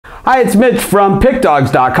Hi, it's Mitch from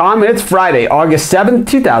PickDawgz.com, and it's Friday, August 7th,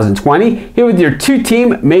 2020, here with your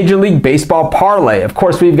two-team Major League Baseball parlay. Of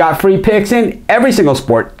course, we've got free picks in every single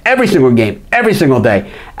sport, every single game, every single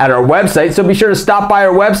day at our website, so be sure to stop by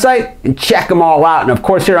our website and check them all out. And of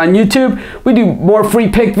course, here on YouTube, we do more free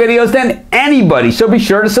pick videos than anybody, so be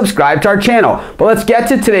sure to subscribe to our channel. But let's get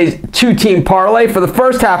to today's two-team parlay. For the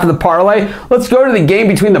first half of the parlay, let's go to the game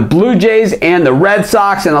between the Blue Jays and the Red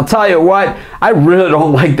Sox, and I'll tell you what, I really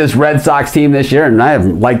don't like this Red Sox team this year, and I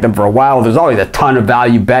haven't liked them for a while. There's always a ton of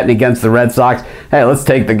value betting against the Red Sox. Hey, let's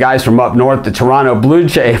take the guys from up north, the Toronto Blue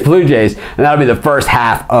Jays, and that'll be the first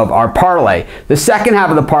half of our parlay. The second half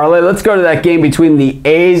of the parlay, let's go to that game between the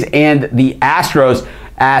A's and the Astros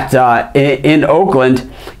in Oakland.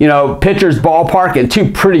 You know, pitchers ballpark, and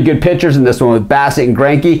two pretty good pitchers in this one with Bassett and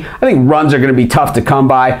Greinke. I think runs are going to be tough to come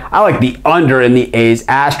by. I like the under in the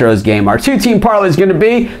A's-Astros game. Our two-team parlay is going to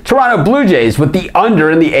be Toronto Blue Jays with the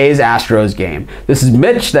under in the A's-Astros game. This is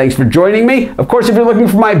Mitch. Thanks for joining me. Of course, if you're looking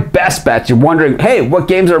for my best bets, you're wondering, hey, what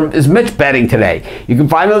games is Mitch betting today? You can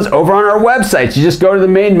find those over on our website. You just go to the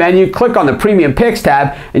main menu, click on the Premium Picks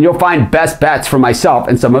tab, and you'll find best bets for myself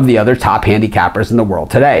and some of the other top handicappers in the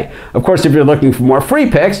world today. Of course, if you're looking for more free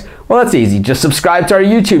picks, well, that's easy. Just subscribe to our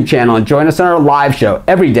YouTube channel and join us on our live show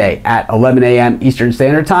every day at 11 a.m. Eastern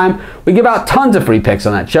Standard Time. We give out tons of free picks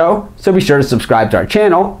on that show, so be sure to subscribe to our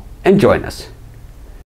channel and join us.